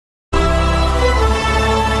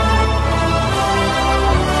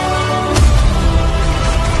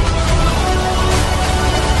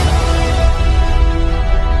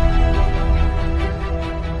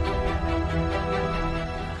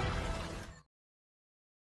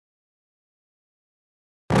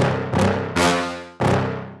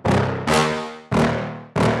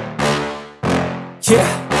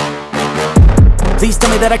yeah. Please tell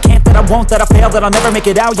me that I can't, that I won't, that I fail, that I'll never make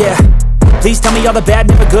it out, yeah. Please tell me all the bad,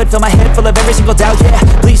 never good. Fill my head full of every single doubt, yeah.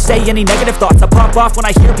 Please say any negative thoughts. I pop off when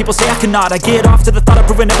I hear people say I cannot. I get off to the thought of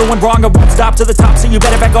proving everyone wrong. I won't stop to the top, so you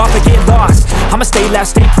better back off and get lost. I'ma stay loud,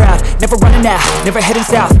 stay proud, never running out, never heading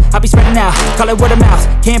south. I'll be spreading out, call it word of mouth.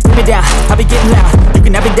 Can't put me down, I'll be getting loud. You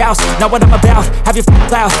can have it douse, not what I'm about. Have your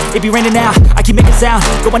cloud, it be raining now. I keep making sound,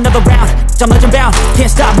 go another round. I'm legend bound, can't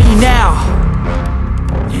stop me now.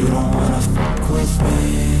 You don't wanna fuck with me.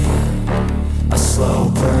 A slow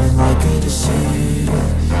burn like a disease.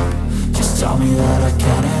 Just tell me that I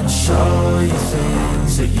can and I'll show you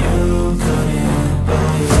things that you couldn't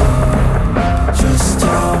believe. Just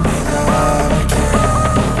tell me that I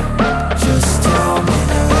can. Just tell me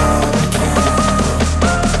that I can.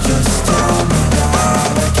 Just tell me that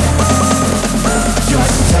I can.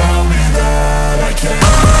 Just tell me that I can.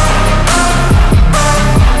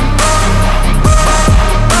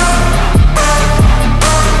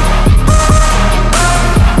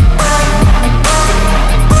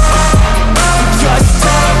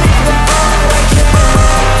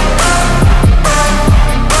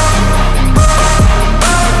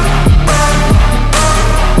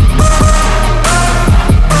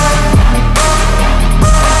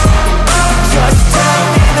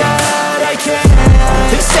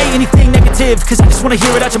 Anything negative, cause I just wanna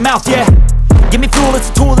hear it out your mouth, yeah. Give me fuel, it's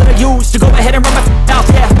a tool that I use to go ahead and run my mouth,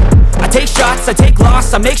 yeah. I take shots, I take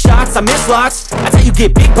loss, I make shots, I miss lots. That's how you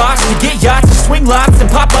get big box, you get yachts, you swing lots and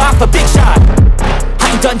pop off a big shot.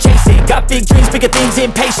 I ain't done chasing, got big dreams, bigger things,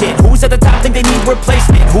 impatient. Who's at the top think they need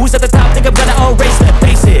replacement? Who's at the top think I'm gonna erase them?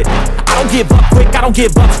 Face it, I don't give up quick, I don't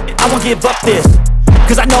give up shit, I won't give up this.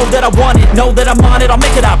 Cause I know that I want it, know that I'm on it, I'll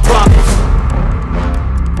make it, I promise.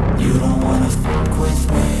 You don't wanna fuck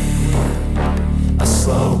with me. A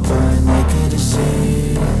slow burn like a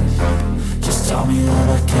disease. Just tell me that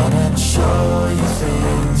I can and I'll show you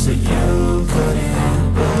things that you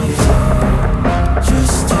couldn't believe.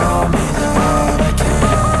 Just tell me that I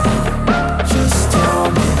can. Just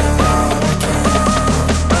tell me that I can.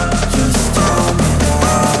 Just tell me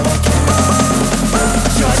that I can.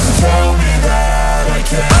 Just tell me that I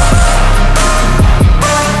can.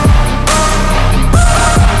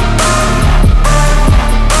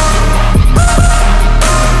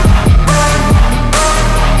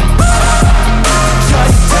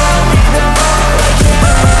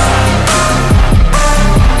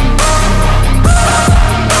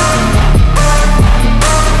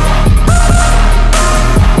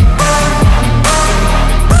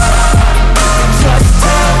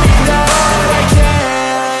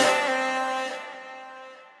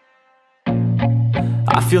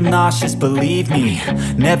 I feel nauseous, believe me.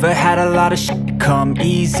 Never had a lot of shit come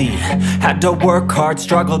easy. Had to work hard,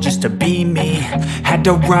 struggle just to be me. Had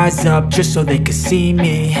to rise up just so they could see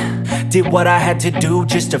me. Did what I had to do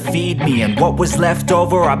just to feed me. And what was left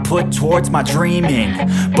over I put towards my dreaming.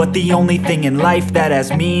 But the only thing in life that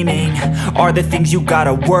has meaning are the things you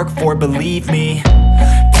gotta work for, believe me.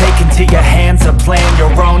 Take into your hands a plan,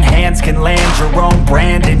 your own hands can land your own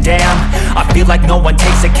brand. And damn, I feel like no one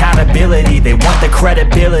takes accountability. They want the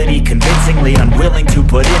credibility, convincingly unwilling to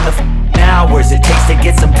put in the hours it takes to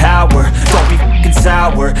get some power. Don't be f***ing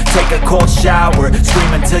sour, take a cold shower.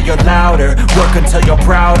 Scream until you're louder, work until you're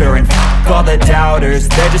prouder. And f*** all the doubters,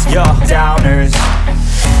 they're just your downers.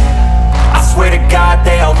 I swear to God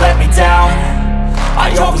they all let me down.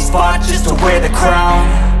 I always fought just to wear the crown.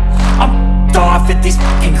 I'm off at these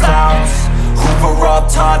fucking clowns who were all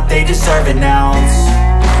taught they deserve an ounce.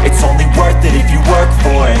 It's only worth it if you work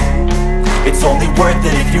for it. It's only worth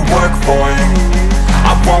it if you work for it.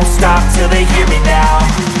 I won't stop till they hear me now.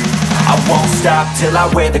 I won't stop till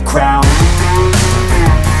I wear the crown.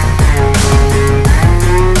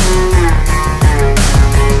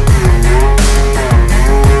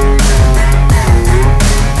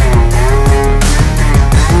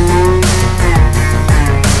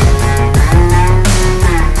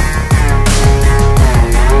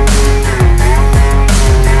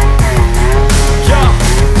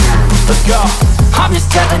 I'm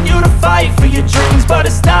just telling you to fight for your dreams, but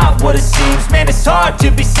it's not what it seems. Man, it's hard to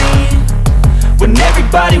be seen when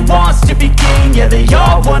everybody wants to be king. Yeah, they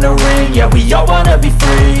all wanna ring, yeah, we all wanna be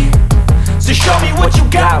free. So show me what you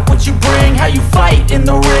got, what you bring. How you fight in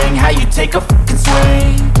the ring, how you take a fucking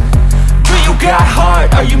swing. Do you got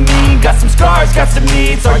heart, are you mean? Got some scars, got some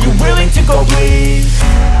needs, are you willing to go bleed?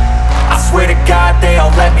 I swear to God they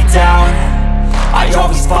all let me down. I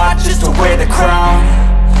always fought just to wear the crown.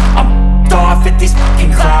 I'm off at these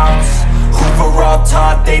fucking clowns who were all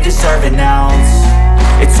taught they deserve an ounce.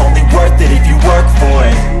 It's only worth it if you work for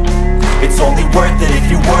it. It's only worth it if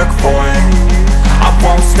you work for it. I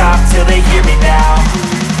won't stop till they hear me now.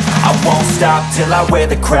 I won't stop till I wear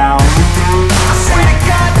the crown. I swear to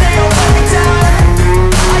God they don't let me down.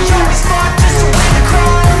 I always fought just to win the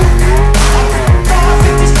crown. I fought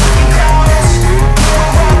with these fucking crowds.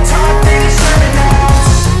 We're all taught they deserve it now.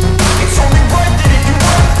 It's only worth it if you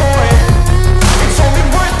work for it. It's only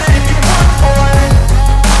worth it if you work for it.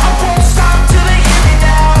 I won't stop till they hear me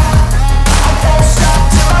now. I won't stop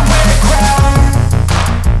till I wear the crown.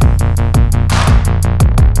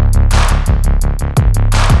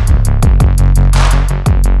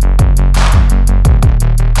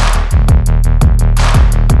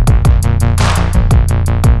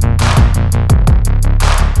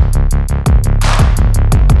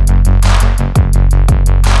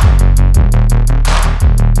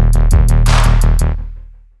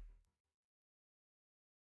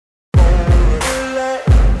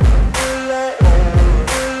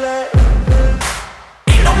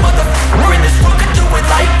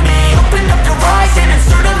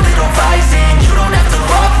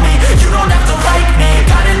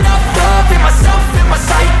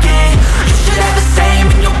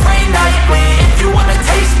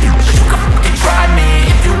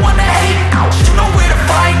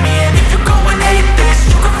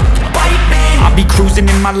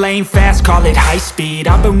 Lane fast, call it high speed.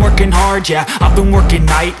 I've been working hard, yeah, I've been working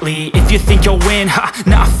nightly. If you think you'll win, ha,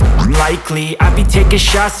 nah, likely. I be taking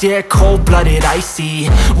shots, yeah, cold-blooded, icy.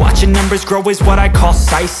 Watching numbers grow is what I call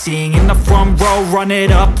sightseeing. In the front row, run it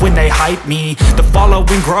up when they hype me. The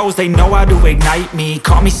following grows, they know how to ignite me.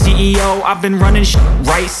 Call me CEO, I've been running shit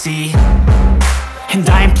right, see. And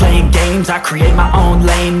I ain't playing games, I create my own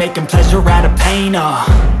lane, making pleasure out of pain,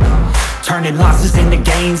 turning losses into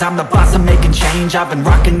gains. I'm the boss, I'm making change. I've been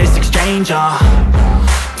rocking this exchange,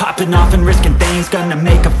 popping off and risking things. Gonna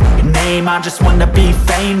make a f***ing name. I just wanna be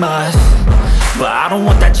famous, but I don't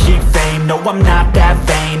want that cheap fame. No, I'm not that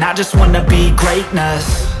vain. I just wanna be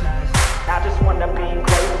greatness. I just wanna be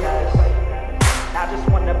greatness. I just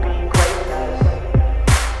wanna be greatness.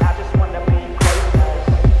 I just wanna be greatness.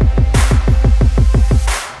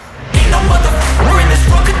 Ain't no motherfucker in this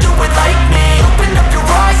world could do it like me. Open up your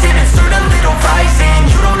eyes and insert a little rising.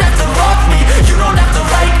 You don't have to love me, you don't have to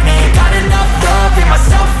like me. Got enough love in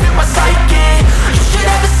myself, in my psyche. You should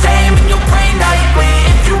have the same in your brain nightly.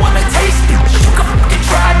 If you wanna taste me, you can fucking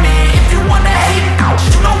try me. If you wanna hate,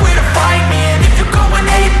 you know where to find me. And if you go and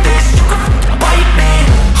hate this, you can fucking bite me.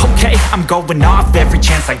 Okay, I'm going off every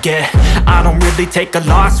chance I get. I don't really take a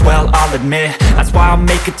loss, well, I'll admit. That's why I'll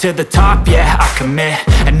make it to the top, yeah, I commit.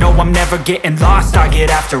 And no, I'm never getting lost, I get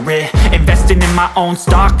after it. Investing in my own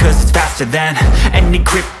stock, cause it's faster than any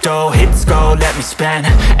crypto hits go, let me spend.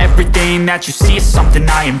 Everything that you see is something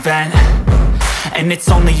I invent, and it's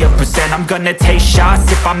only a percent. I'm gonna take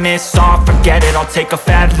shots, if I miss all, forget it. I'll take a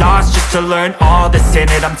fat loss just to learn all that's in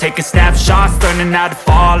it. I'm taking snapshots, learning how to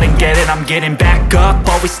fall and get it. I'm getting back up,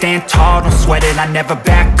 always stand tall, don't sweat it. I never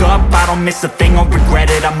back up, I don't miss a thing or regret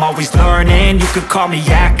it. I'm always learning, you could call me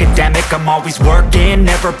academic. I'm always working,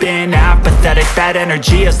 never been apathetic. Bad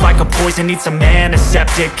energy is like a poison, needs some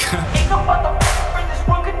antiseptic. Ain't no motherfucker in this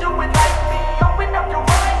world could do it like me. Open up your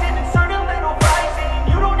eyes and insert a little rising.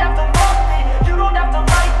 You don't have to love me, you don't have to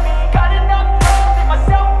like me. Got enough love in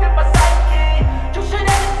myself, in my psyche. You should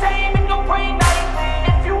have the same in your brain nightly.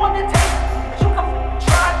 If you wanna taste me, you can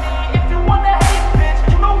try me. If you wanna hate bitch,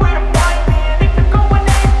 you know where to find me. And if you go and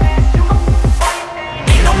hate this, you can fight me.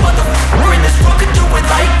 Ain't no motherfucker in this world could do it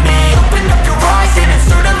like me. Open up your eyes and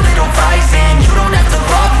insert a little rising. You don't have to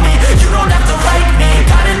love me, you don't have to like me.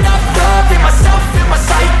 Got enough love in myself, in my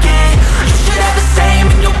psyche. You should have the same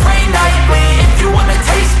in your brain nightly. If you wanna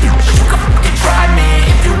taste me, you can fucking try me.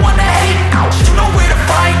 If you wanna hate, you know where to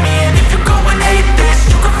find me. And if you go and hate this,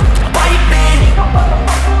 you can fucking bite me. Ain't no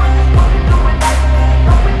motherfucker in this world can do it like me. Open up your eyes and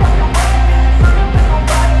insert a little rising. You don't have to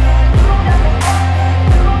love me, you don't have to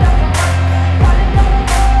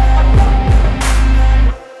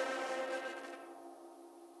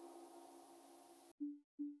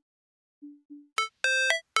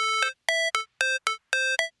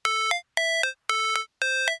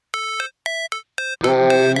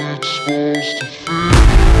me. Got enough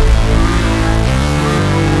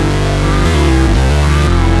love.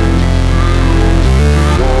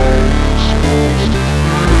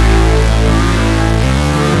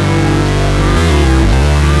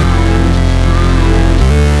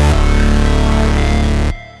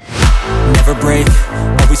 Never break,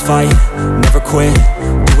 always fight, never quit,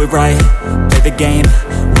 do it right, play the game,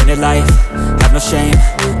 win it life, have no shame,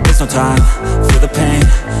 there's no time, feel the pain,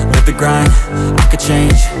 live the grind, I could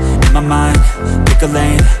change, in my mind, pick a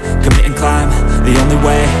lane, commit and climb, the only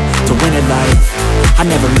way to win it life. I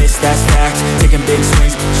never miss, that's fact. Taking big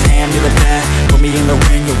swings, hand me the bat. Put me in the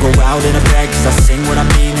ring, you'll go out in a bag. Cause I sing what I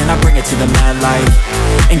mean and I bring it to the mad light.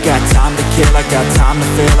 Ain't got time to kill, I got time to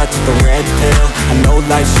feel. I took the red pill, I know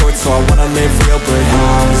life's short so I wanna live real. But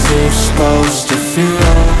how's it supposed to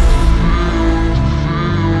feel?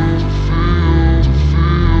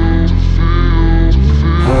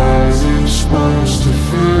 How's it supposed to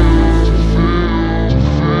feel?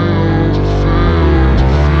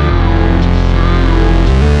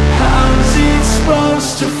 How's it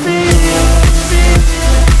supposed to feel?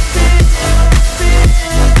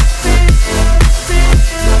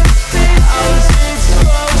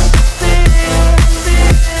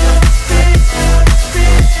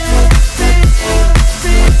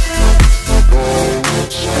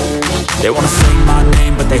 They wanna say my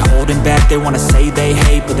name, but they holding back. They wanna say they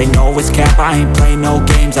hate, but they know it's cap. I ain't play no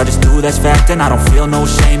games, I just do that's fact. And I don't feel no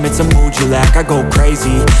shame, it's a mood you lack. I go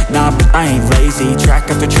crazy, nah, but I ain't lazy.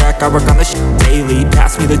 Track after track, I work on this shit daily.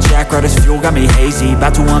 Pass me the jack, right as fuel, got me hazy.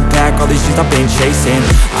 About to unpack all these shit I've been chasing.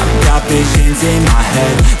 I've got visions in my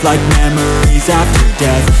head, like memories after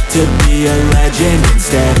death. To be a legend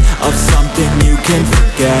instead of something you can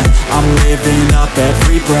forget. I'm living up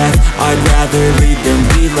every breath, I'd rather lead than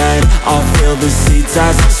be led. I'll fill the seats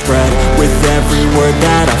as I spread with every word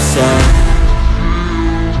that I've said.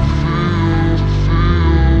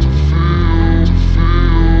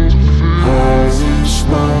 How's it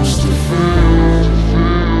supposed to feel?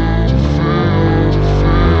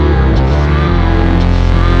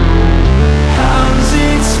 How's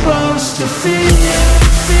it supposed to feel?